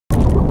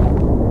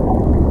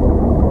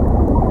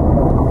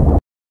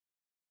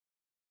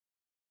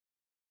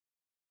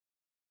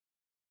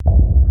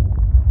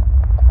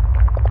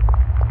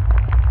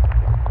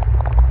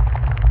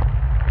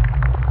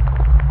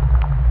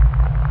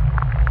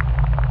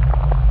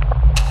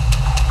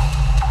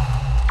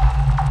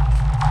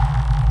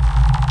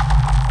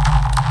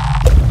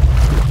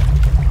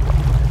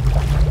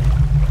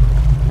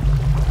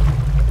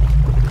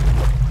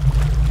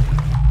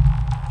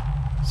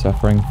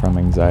Suffering from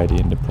anxiety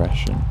and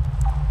depression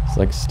is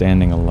like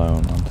standing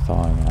alone on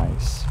thawing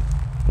ice.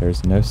 There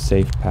is no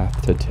safe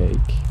path to take,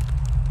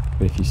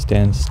 but if you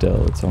stand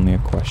still, it's only a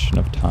question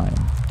of time.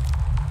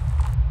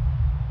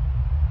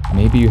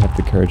 Maybe you have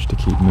the courage to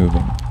keep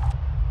moving.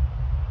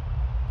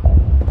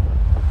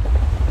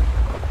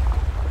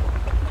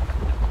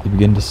 You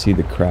begin to see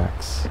the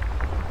cracks.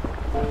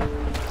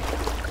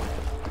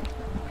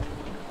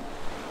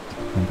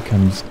 It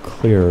becomes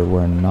clearer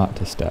where not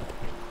to step.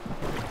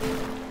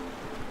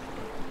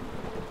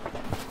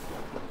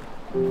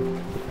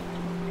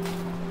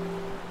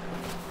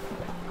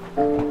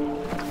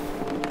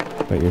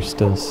 But you're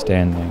still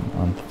standing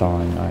on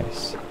thawing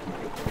ice.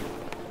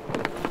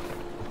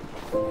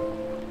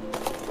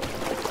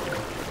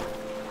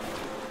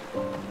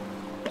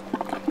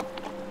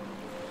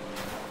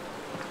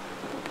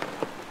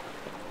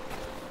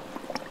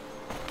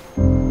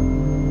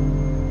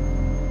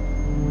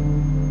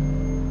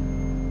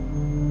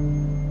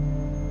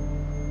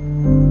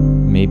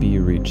 Maybe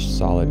you reach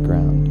solid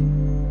ground.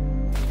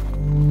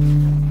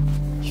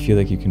 You feel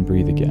like you can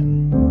breathe again.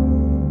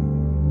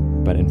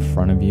 But in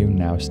front of you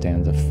now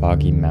stands a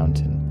foggy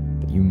mountain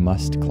that you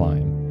must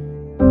climb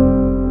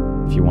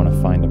if you want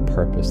to find a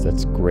purpose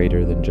that's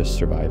greater than just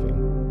surviving.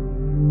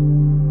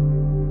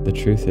 The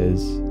truth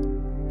is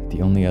that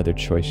the only other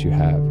choice you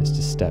have is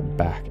to step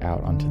back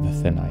out onto the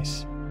thin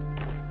ice.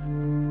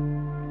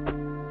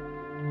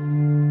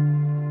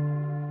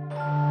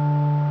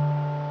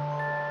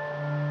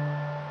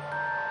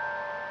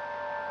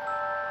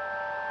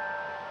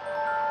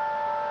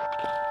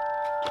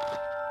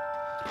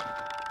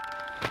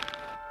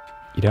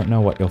 You don't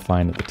know what you'll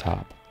find at the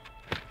top,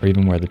 or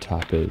even where the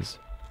top is,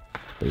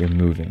 but you're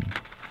moving,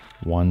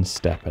 one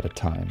step at a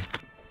time.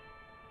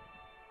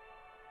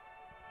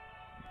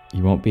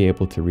 You won't be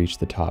able to reach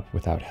the top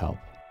without help.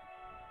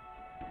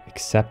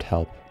 Accept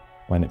help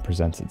when it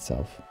presents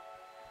itself.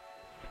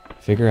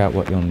 Figure out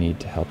what you'll need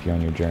to help you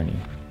on your journey,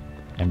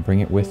 and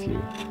bring it with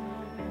you.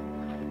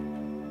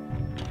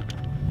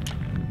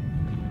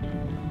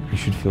 You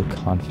should feel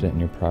confident in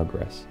your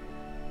progress.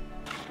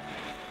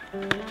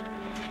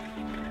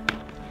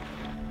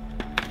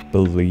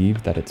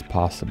 Believe that it's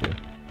possible.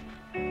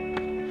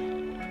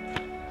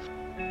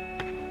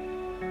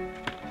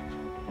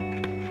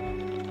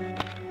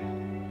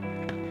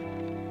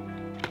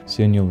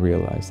 Soon you'll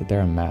realize that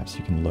there are maps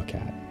you can look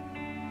at,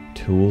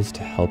 tools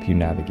to help you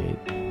navigate,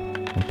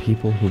 and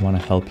people who want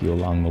to help you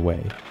along the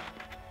way.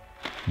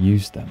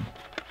 Use them.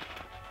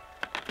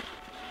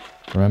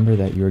 Remember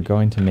that you are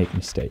going to make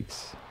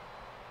mistakes.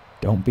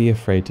 Don't be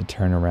afraid to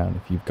turn around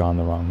if you've gone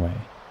the wrong way.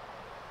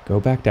 Go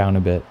back down a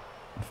bit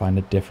and find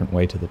a different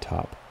way to the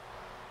top.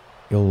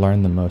 You'll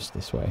learn the most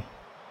this way.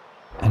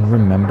 And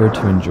remember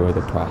to enjoy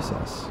the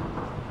process.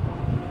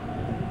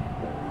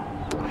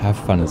 Have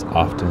fun as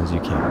often as you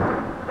can.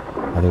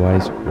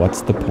 Otherwise,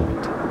 what's the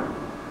point?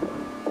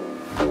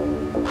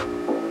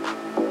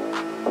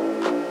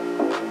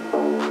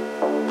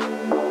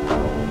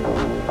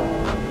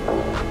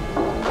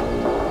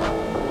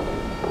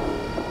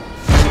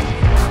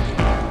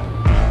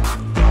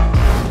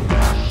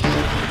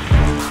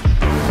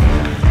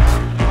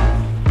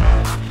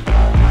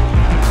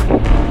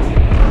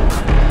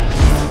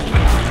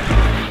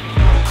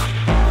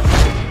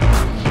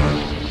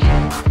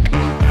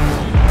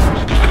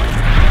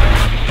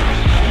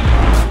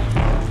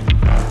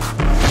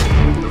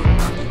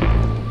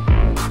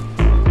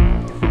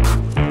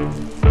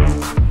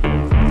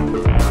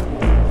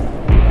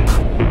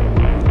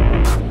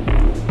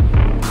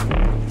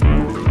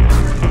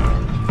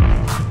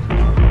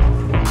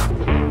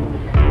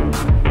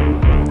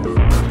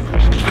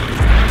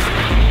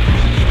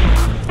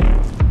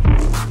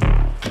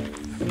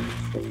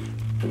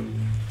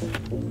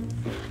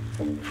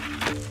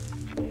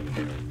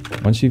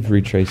 Once you've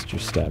retraced your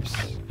steps,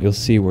 you'll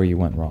see where you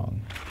went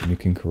wrong, and you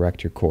can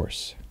correct your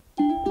course.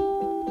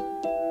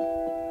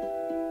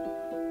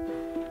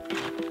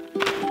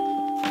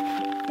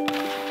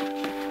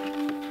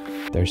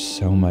 There's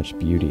so much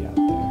beauty out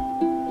there.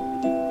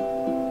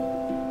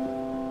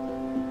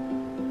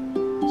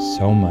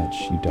 So much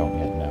you don't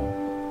yet know.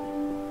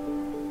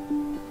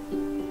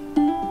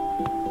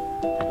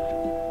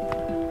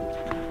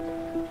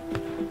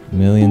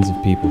 Millions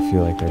of people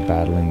feel like they're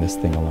battling this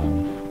thing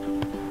alone.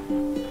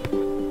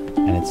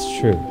 And it's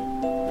true.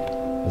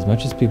 As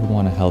much as people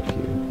want to help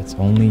you, it's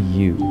only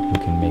you who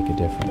can make a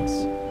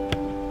difference.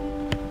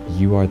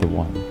 You are the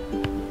one.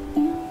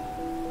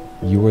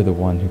 You are the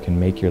one who can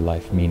make your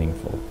life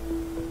meaningful.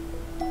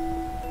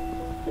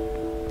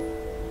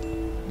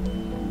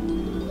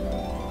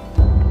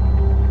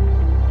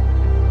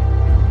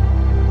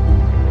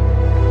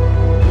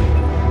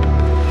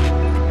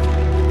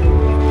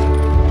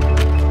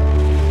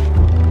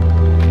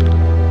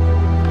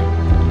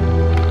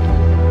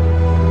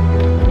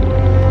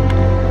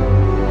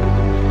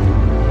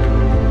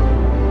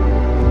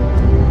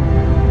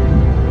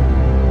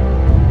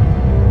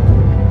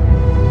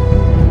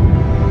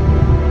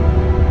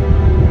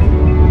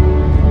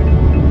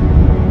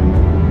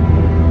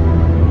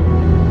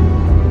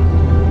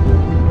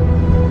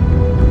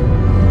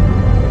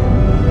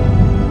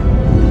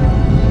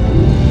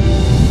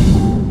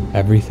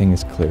 everything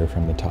is clear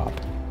from the top.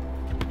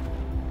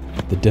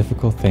 The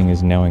difficult thing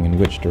is knowing in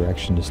which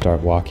direction to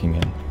start walking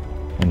in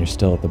when you're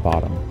still at the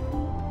bottom.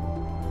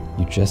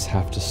 You just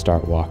have to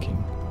start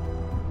walking.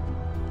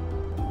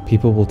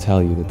 People will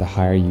tell you that the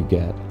higher you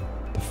get,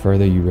 the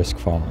further you risk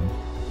falling,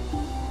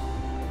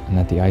 and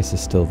that the ice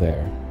is still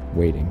there,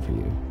 waiting for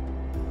you.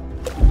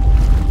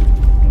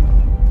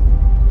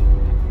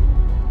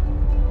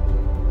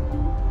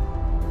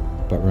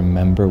 But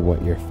remember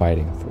what you're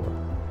fighting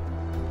for.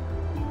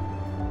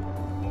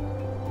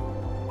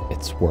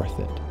 It's worth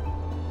it.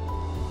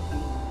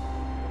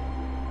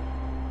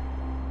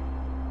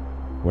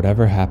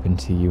 Whatever happened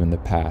to you in the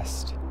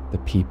past, the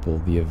people,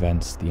 the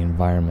events, the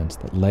environments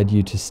that led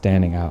you to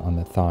standing out on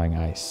the thawing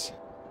ice,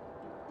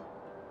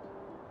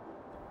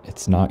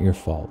 it's not your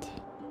fault.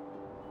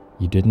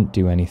 You didn't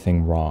do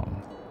anything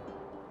wrong.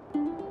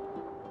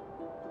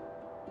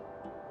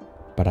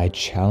 But I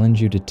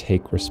challenge you to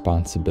take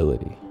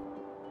responsibility.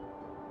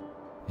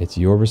 It's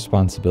your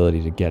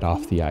responsibility to get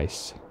off the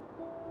ice.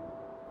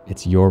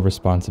 It's your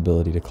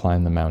responsibility to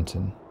climb the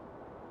mountain.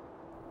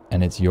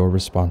 And it's your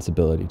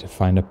responsibility to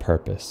find a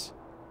purpose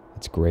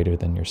that's greater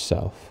than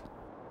yourself.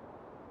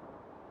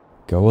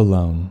 Go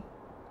alone,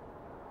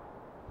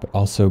 but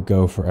also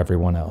go for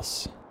everyone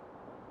else.